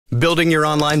Building your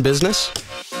online business?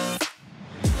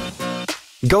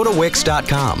 Go to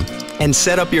Wix.com and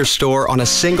set up your store on a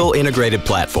single integrated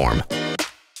platform.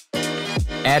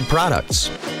 Add products,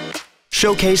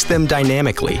 showcase them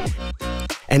dynamically,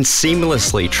 and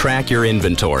seamlessly track your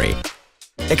inventory.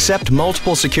 Accept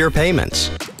multiple secure payments,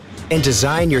 and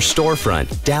design your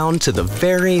storefront down to the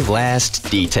very last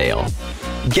detail.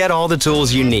 Get all the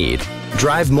tools you need.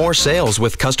 Drive more sales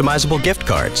with customizable gift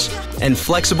cards and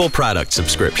flexible product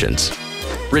subscriptions.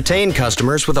 Retain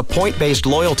customers with a point-based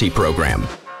loyalty program,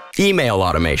 email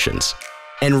automations,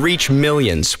 and reach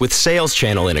millions with sales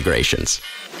channel integrations.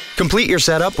 Complete your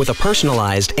setup with a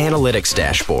personalized analytics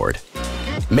dashboard.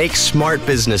 Make smart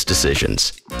business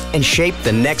decisions and shape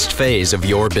the next phase of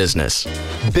your business.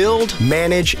 Build,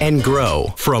 manage, and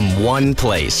grow from one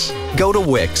place. Go to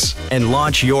Wix and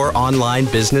launch your online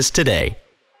business today.